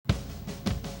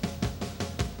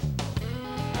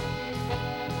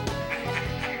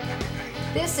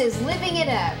This is Living It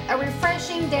Up, a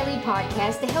refreshing daily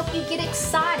podcast to help you get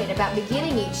excited about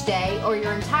beginning each day or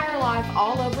your entire life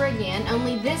all over again,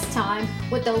 only this time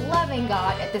with the loving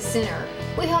God at the center.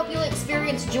 We hope you'll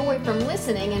experience joy from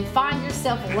listening and find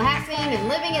yourself laughing and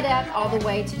living it up all the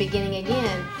way to beginning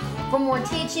again. For more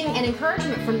teaching and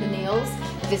encouragement from the Neils,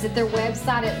 visit their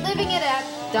website at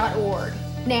livingitup.org.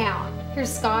 Now,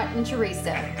 here's Scott and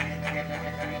Teresa.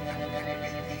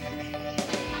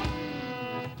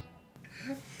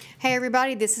 Hey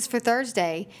everybody, this is for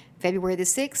Thursday, February the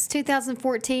 6th,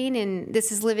 2014, and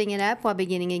this is Living It Up while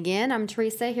beginning again. I'm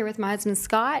Teresa here with my husband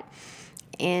Scott,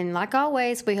 and like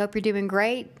always, we hope you're doing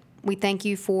great. We thank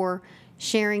you for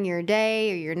sharing your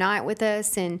day or your night with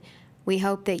us, and we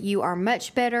hope that you are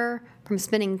much better from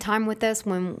spending time with us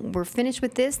when we're finished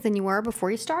with this than you were before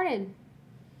you started.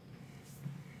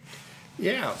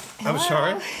 Yeah, I'm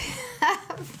sorry.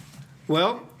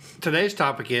 Well, today's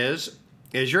topic is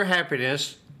your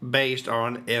happiness based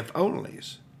on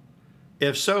if-onlys?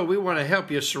 If so, we want to help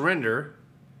you surrender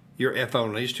your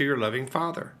if-onlys to your loving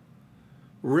Father.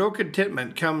 Real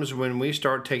contentment comes when we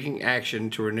start taking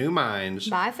action to renew minds.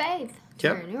 By faith,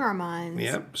 to renew our minds.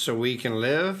 Yep, so we can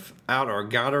live out our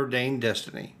God-ordained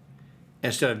destiny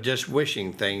instead of just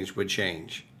wishing things would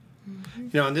change. Mm-hmm. You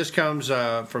know, and this comes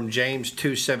from James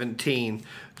 2:17.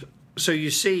 So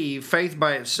you see, faith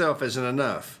by itself isn't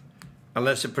enough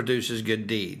unless it produces good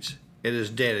deeds. It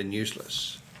is dead and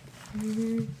useless.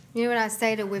 Mm-hmm. You know what I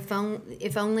say to if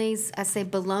onlys? I say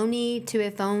baloney to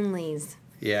if onlys.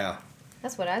 Yeah.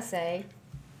 That's what I say.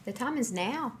 The time is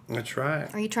now. That's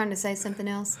right. Are you trying to say something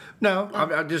else? No, oh.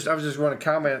 I was just going to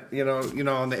comment. You know,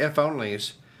 on the if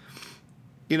onlys.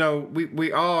 You know,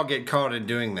 we all get caught in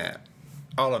doing that.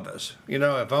 All of us. You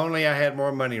know, if only I had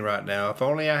more money right now. If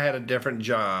only I had a different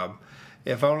job.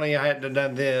 If only I hadn't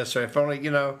done this, or if only, you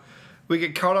know. We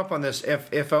get caught up on this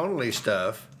if only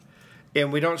stuff,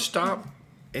 and we don't stop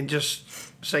and just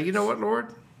say, you know what, Lord?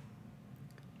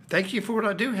 Thank you for what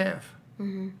I do have.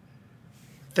 Mm-hmm.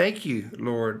 Thank you,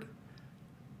 Lord,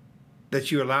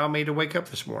 that you allow me to wake up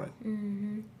this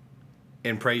morning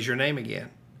and praise your name again.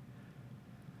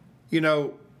 You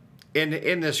know,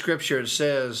 in the scripture it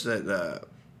says that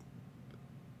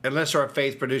unless our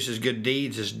faith produces good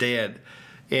deeds, it's dead.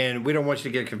 And we don't want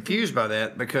you to get confused by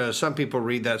that, because some people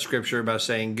read that scripture by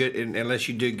saying, "Good, unless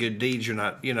you do good deeds, you're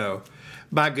not, you know,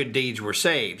 by good deeds we're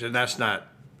saved." And that's not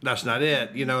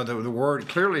it. You know, the word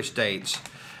clearly states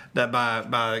that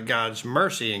by God's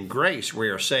mercy and grace we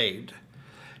are saved.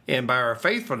 And by our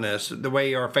faithfulness, the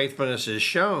way our faithfulness is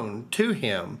shown to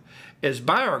Him is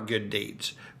by our good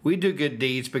deeds. We do good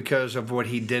deeds because of what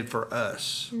He did for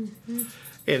us. Mm-hmm.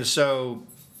 And so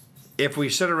if we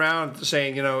sit around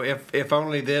saying, you know, if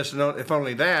only this and if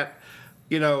only that,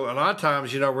 you know, a lot of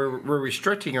times, you know, we're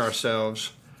restricting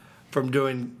ourselves from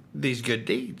doing these good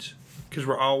deeds because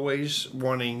we're always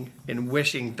wanting and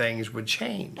wishing things would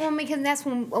change. Well, because that's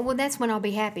when I'll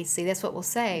be happy. See, that's what we'll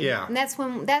say. Yeah. And that's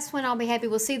when I'll be happy.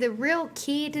 Well, see, the real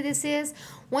key to this is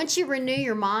once you renew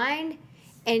your mind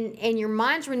and your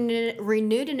mind's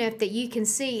renewed enough that you can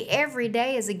see every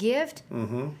day as a gift.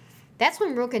 Mm-hmm. That's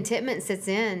when real contentment sits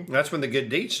in. That's when the good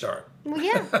deeds start. Well,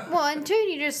 yeah. Well, and two,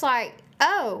 you're just like,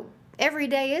 oh, every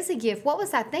day is a gift. What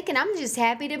was I thinking? I'm just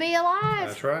happy to be alive.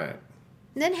 That's right.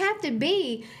 It doesn't have to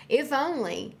be if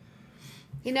only.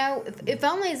 You know, if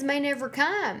onlys may never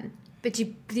come. But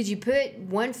did you put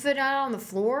one foot out on the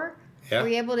floor? Yeah. Were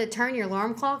you able to turn your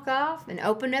alarm clock off and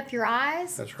open up your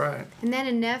eyes? That's right. Isn't that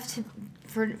enough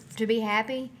to be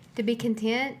happy, to be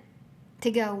content? To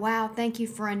go, wow, thank you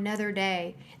for another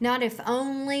day. Not if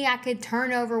only I could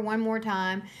turn over one more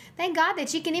time. Thank God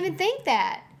that you can even think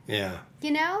that. Yeah. You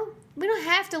know, we don't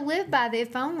have to live by the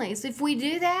if onlys. If we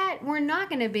do that, we're not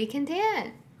going to be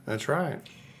content. That's right.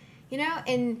 You know,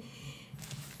 and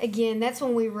again, that's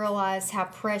when we realize how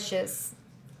precious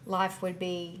life would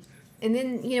be. And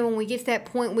then, you know, when we get to that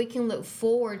point, we can look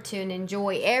forward to and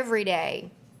enjoy every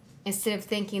day instead of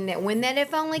thinking that when that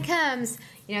if only comes,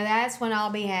 you know, that's when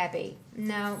I'll be happy.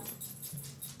 No,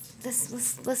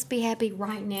 let's be happy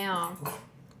right now,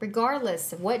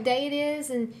 regardless of what day it is,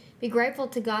 and be grateful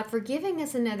to God for giving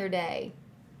us another day.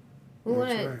 We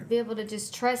want to be able to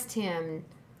just trust Him,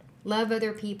 love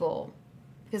other people,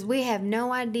 because we have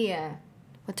no idea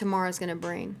what tomorrow's going to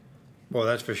bring. Well,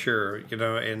 that's for sure. You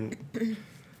know, and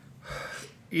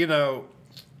you know,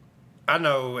 I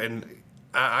know, and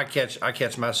I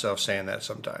catch myself saying that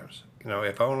sometimes. You know,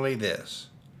 if only this.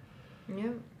 Yeah.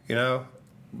 You know,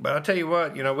 but I tell you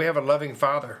what, you know, we have a loving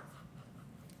Father,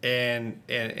 and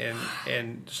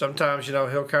sometimes, you know,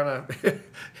 he'll kind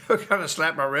of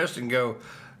slap my wrist and go,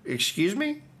 "Excuse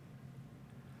me?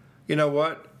 You know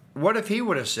what? what if he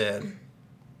would have said,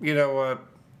 you know,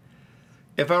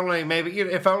 if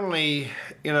only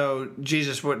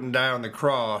Jesus wouldn't die on the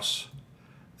cross,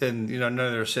 then none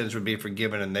of their sins would be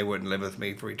forgiven and they wouldn't live with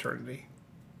me for eternity.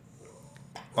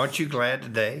 Aren't you glad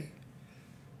today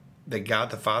that God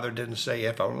the Father didn't say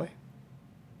if only?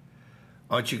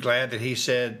 Aren't you glad that he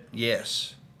said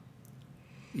yes?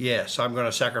 Yes, I'm going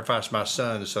to sacrifice my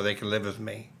sons so they can live with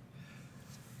me.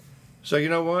 So you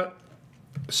know what?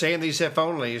 Saying these if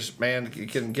onlys, man,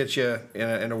 it can get you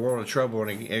in a world of trouble,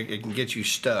 and it can get you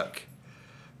stuck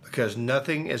because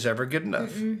nothing is ever good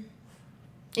enough. Mm-mm.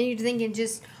 And you're thinking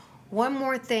just one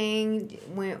more thing,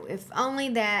 if only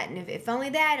that, and if only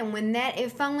that, and when that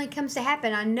if only comes to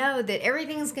happen, I know that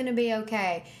everything's going to be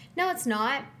okay. No, it's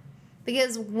not.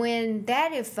 Because when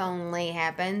that if only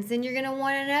happens, then you're going to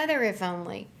want another if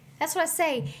only. That's what I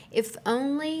say. If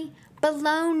only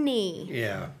baloney.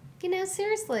 Yeah.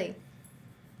 Seriously.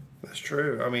 That's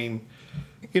true. I mean,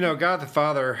 God the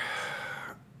Father.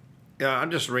 Yeah, I'm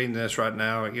just reading this right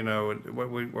now. What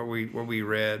we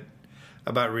read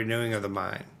about renewing of the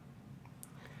mind.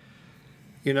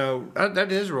 That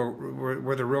is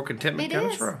where the real contentment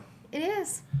comes from. It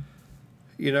is.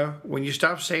 When you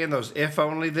stop saying those if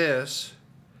only this,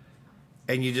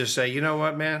 and you just say, you know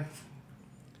what, man,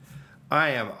 I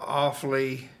am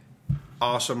awfully,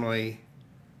 awesomely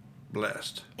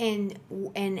blessed. And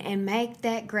make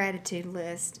that gratitude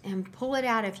list and pull it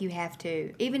out if you have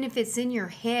to. Even if it's in your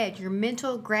head, your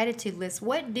mental gratitude list.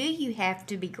 What do you have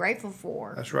to be grateful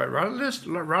for? That's right. Write a list.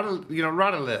 Write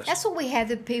a list. That's what we have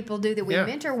the people do that we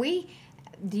mentor.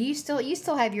 You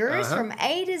still have yours from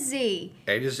A to Z.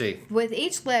 A to Z. With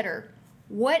each letter,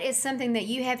 what is something that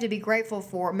you have to be grateful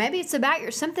for? Maybe it's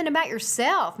about something about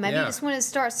yourself. Maybe you just want to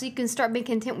start so you can start being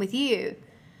content with you.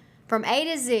 From A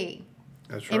to Z.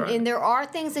 That's right. And there are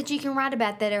things that you can write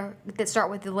about that start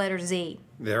with the letter Z.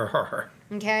 There are.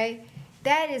 Okay?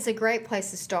 That is a great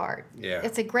place to start. Yeah.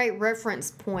 It's a great reference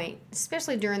point,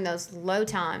 especially during those low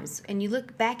times. And you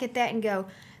look back at that and go,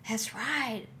 that's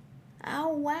right. Oh,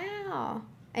 wow.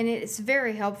 And it's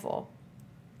very helpful.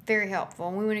 Very helpful.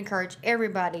 And we would encourage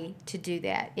everybody to do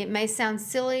that. It may sound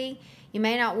silly. You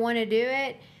may not want to do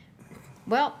it.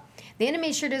 Well, the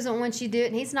enemy sure doesn't want you to do it,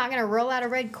 and he's not going to roll out a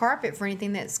red carpet for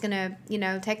anything that's going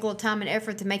to, take a little time and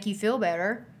effort to make you feel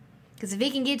better. Because if he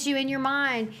can get you in your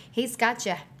mind, he's got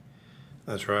you.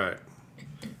 That's right.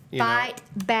 Fight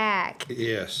back.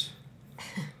 Yes.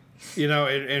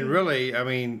 And really, I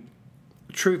mean,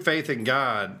 true faith in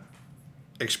God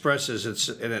expresses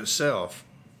in itself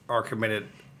our committed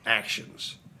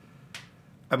actions.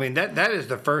 I mean, that is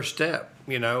the first step,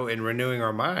 in renewing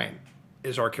our mind,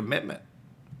 is our commitment.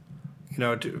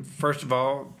 First of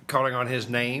all, calling on his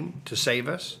name to save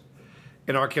us,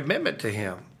 and our commitment to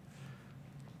him.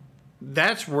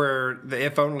 That's where the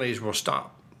if onlys will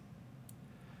stop.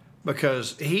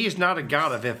 Because he's not a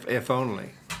God of if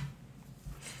only.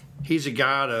 He's a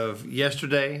God of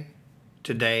yesterday,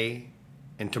 today,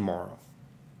 and tomorrow.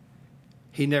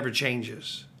 He never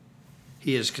changes.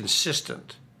 He is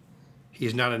consistent. He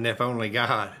is not an if only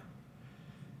God.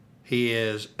 He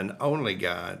is an only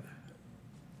God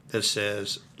that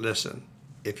says, listen,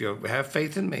 if you have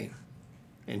faith in me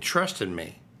and trust in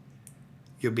me,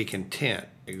 you'll be content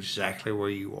exactly where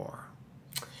you are.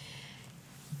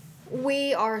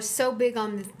 We are so big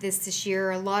on this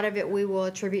year. A lot of it we will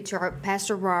attribute to our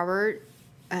Pastor Robert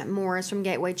Morris from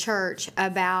Gateway Church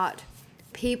about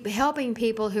helping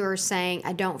people who are saying,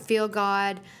 I don't feel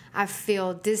God. I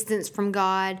feel distance from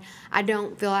God. I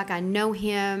don't feel like I know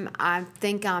him. I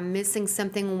think I'm missing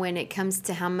something when it comes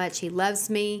to how much he loves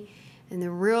me. And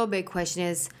the real big question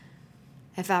is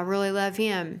if I really love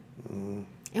him. Mm.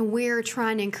 And we're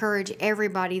trying to encourage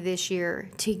everybody this year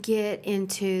to get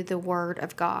into the Word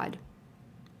of God.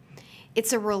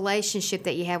 It's a relationship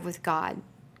that you have with God.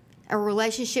 A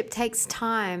relationship takes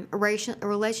time. A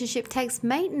relationship takes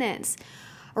maintenance.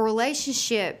 A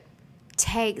relationship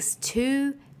takes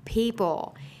two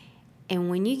people. And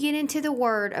when you get into the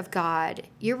Word of God,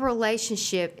 your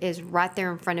relationship is right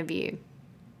there in front of you.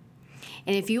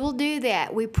 And if you will do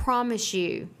that, we promise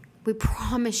you,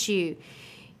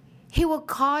 he will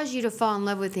cause you to fall in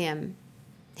love with him.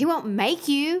 He won't make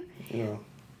you. Yeah.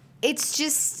 It's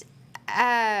just,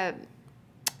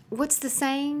 what's the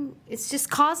saying? It's just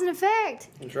cause and effect.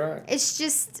 That's right. It's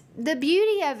just the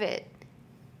beauty of it.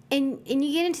 And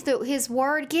you get into his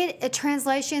word, get a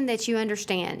translation that you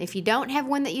understand. If you don't have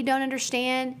one that you don't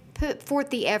understand, put forth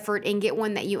the effort and get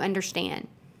one that you understand.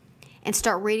 And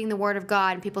start reading the Word of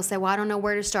God. And people say, well, I don't know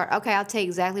where to start. Okay, I'll tell you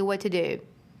exactly what to do.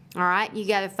 All right, you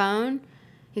got a phone?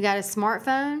 You got a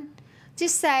smartphone?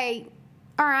 Just say,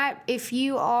 all right, if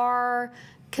you are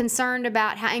concerned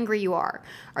about how angry you are,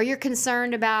 or you're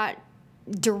concerned about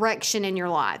direction in your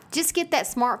life, just get that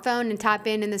smartphone and type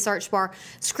in the search bar,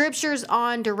 scriptures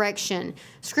on direction,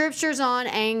 scriptures on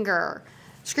anger,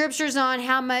 scriptures on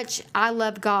how much I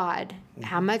love God,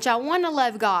 how much I want to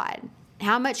love God,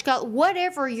 how much God,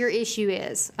 whatever your issue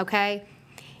is, okay?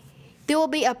 There will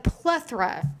be a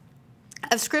plethora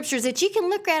of scriptures that you can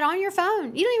look at on your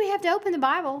phone. You don't even have to open the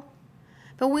Bible.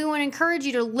 But we want to encourage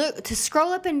you to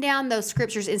scroll up and down those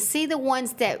scriptures and see the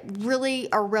ones that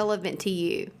really are relevant to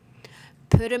you.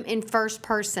 Put them in first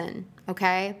person,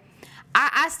 okay?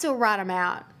 I still write them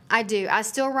out. I do. I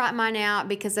still write mine out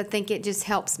because I think it just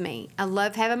helps me. I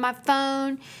love having my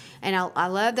phone, and I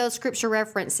love those scripture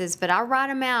references, but I write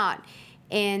them out,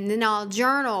 and then I'll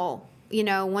journal.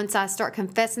 Once I start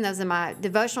confessing those in my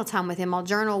devotional time with him, I'll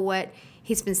journal what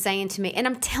he's been saying to me. And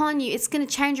I'm telling you, it's going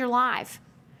to change your life.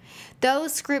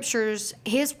 Those scriptures,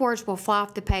 his words will fly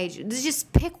off the page.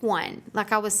 Just pick one,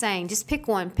 like I was saying. Just pick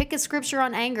one. Pick a scripture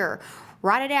on anger.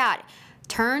 Write it out.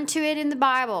 Turn to it in the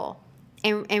Bible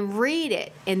and read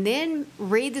it. And then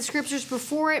read the scriptures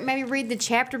before it. Maybe read the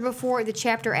chapter before it, the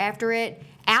chapter after it,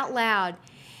 out loud.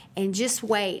 And just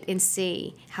wait and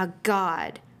see how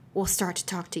God will start to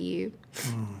talk to you.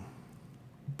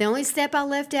 The only step I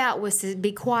left out was to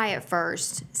be quiet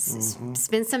first.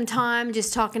 Spend some time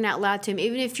just talking out loud to him.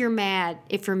 Even if you're mad.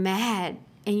 If you're mad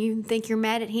and you think you're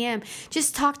mad at him,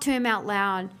 just talk to him out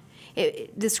loud.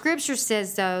 The scripture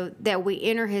says, though, that we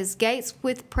enter his gates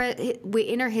with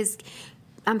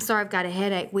I'm sorry, I've got a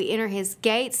headache. We enter his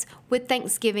gates with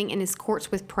thanksgiving and his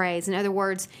courts with praise. In other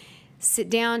words,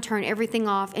 sit down, turn everything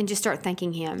off, and just start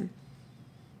thanking him.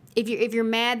 If you're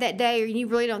mad that day or you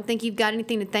really don't think you've got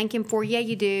anything to thank him for, yeah,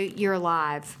 you do. You're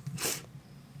alive.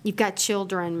 You've got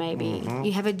children, maybe.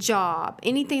 You have a job.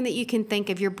 Anything that you can think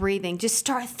of, you're breathing. Just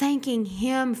start thanking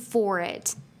him for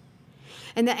it.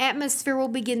 And the atmosphere will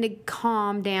begin to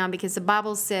calm down because the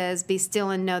Bible says, be still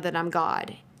and know that I'm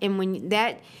God. And when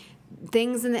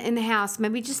things in the house,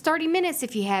 maybe just 30 minutes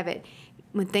if you have it.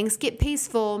 When things get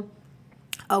peaceful,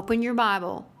 open your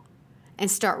Bible and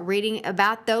start reading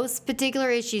about those particular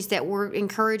issues that we're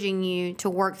encouraging you to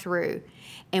work through,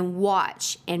 and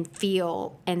watch and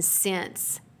feel and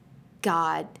sense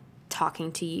God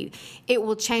talking to you. It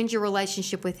will change your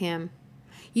relationship with him.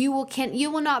 You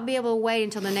will not be able to wait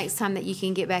until the next time that you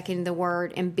can get back into the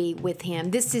Word and be with him.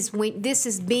 This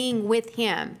is being with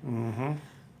him.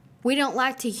 We don't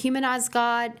like to humanize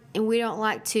God, and we don't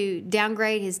like to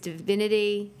downgrade his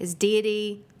divinity, his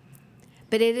deity.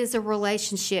 But it is a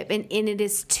relationship, and it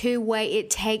is two-way. It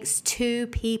takes two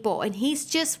people, and he's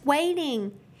just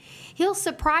waiting. He'll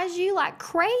surprise you like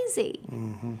crazy.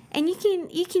 And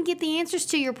you can get the answers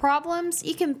to your problems.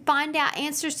 You can find out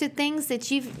answers to things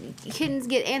that you couldn't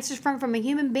get answers from a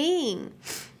human being,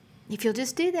 if you'll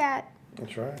just do that.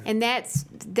 That's right. And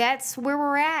that's where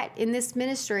we're at in this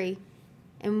ministry,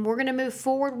 and we're going to move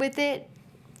forward with it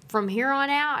from here on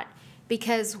out.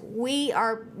 Because we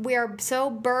are so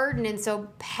burdened and so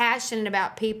passionate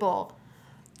about people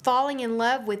falling in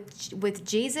love with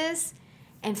Jesus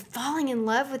and falling in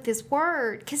love with his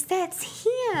word, because that's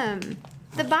him.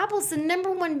 The Bible's the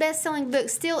 #1 best-selling book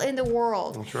still in the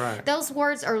world. That's right. Those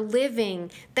words are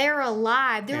living. They're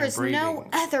alive. There is breathing. no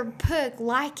other book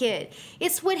like it.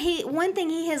 It's one thing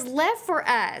he has left for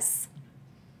us.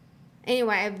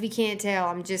 Anyway, if you can't tell,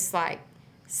 I'm just like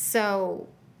so...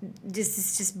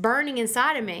 it's just burning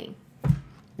inside of me.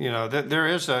 There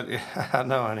is I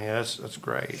know, honey, that's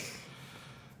great.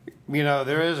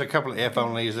 There is a couple of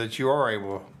if-onlys that you are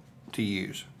able to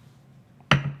use.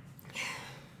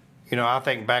 I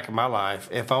think back in my life,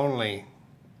 if only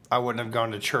I wouldn't have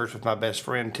gone to church with my best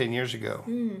friend 10 years ago.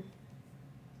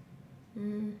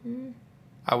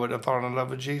 I would have fallen in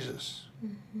love with Jesus.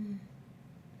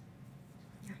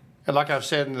 And like I've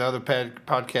said in the other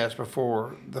podcast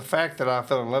before, the fact that I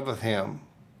fell in love with him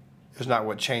is not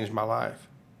what changed my life.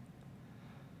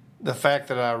 The fact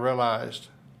that I realized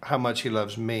how much he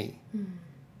loves me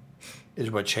is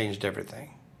what changed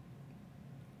everything.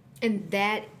 And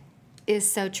that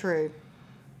is so true.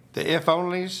 The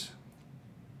if-onlys,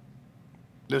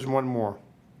 there's one more.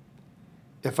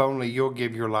 If only you'll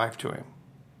give your life to him,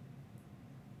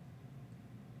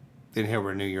 then he'll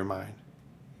renew your mind.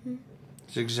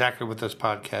 It's exactly what this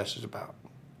podcast is about.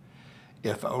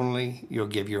 If only you'll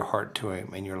give your heart to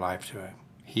him and your life to him,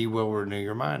 he will renew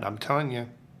your mind. I'm telling you.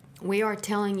 We are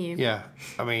telling you. Yeah.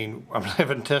 I mean, I'm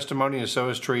living testimony, and so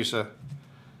is Teresa.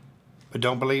 But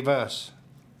don't believe us.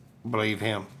 Believe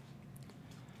him.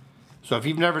 So if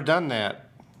you've never done that,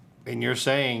 and you're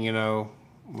saying,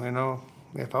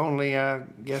 if only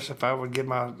if I would give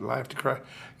my life to Christ,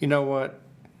 you know what?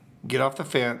 get off the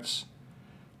fence,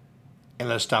 and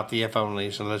let's stop the if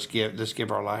onlys and let's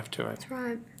give our life to Him. That's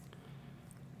right.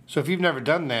 So if you've never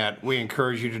done that, we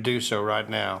encourage you to do so right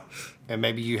now. And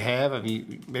maybe you have,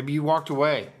 and maybe you walked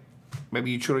away.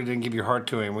 Maybe you truly didn't give your heart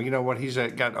to Him. Well, you know what? He's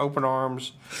got open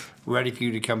arms, ready for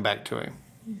you to come back to Him.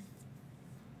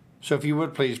 So if you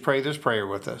would please pray this prayer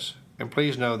with us, and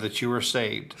please know that you are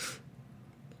saved.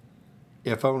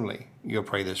 If only you'll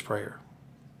pray this prayer.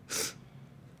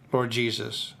 Lord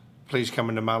Jesus, please come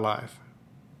into my life.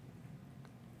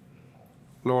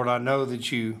 Lord, I know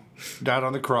that you died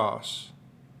on the cross,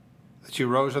 that you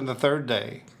rose on the third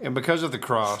day, and because of the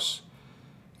cross,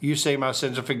 you say my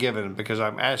sins are forgiven, because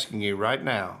I'm asking you right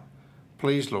now,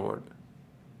 please, Lord,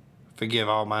 forgive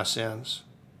all my sins.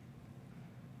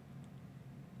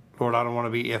 Lord, I don't want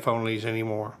to be if-onlys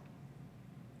anymore.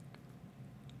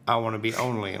 I want to be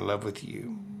only in love with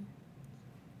you.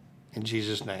 In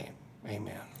Jesus' name,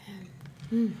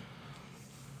 amen.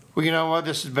 Well, you know what?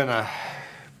 This has been a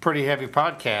pretty heavy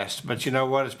podcast, but you know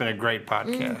what? It's been a great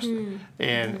podcast,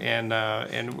 and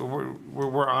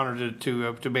we're honored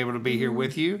to be able to be here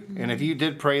with you. And if you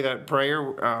did pray that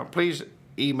prayer, please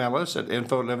email us at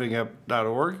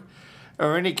info@livingup.org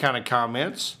or any kind of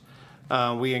comments.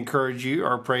 We encourage you,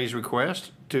 our praise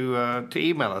request, to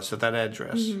email us at that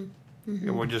address,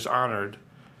 and we're just honored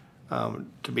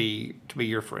to be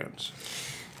your friends.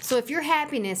 So if your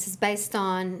happiness is based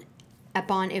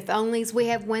upon if onlys, we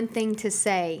have one thing to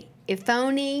say. If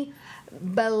only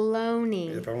baloney.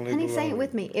 If only Honey, baloney. say it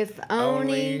with me. If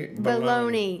only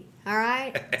baloney. All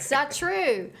right? It's not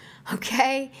true.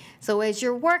 Okay? So as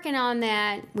you're working on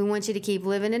that, we want you to keep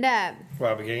living it up.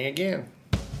 While beginning again.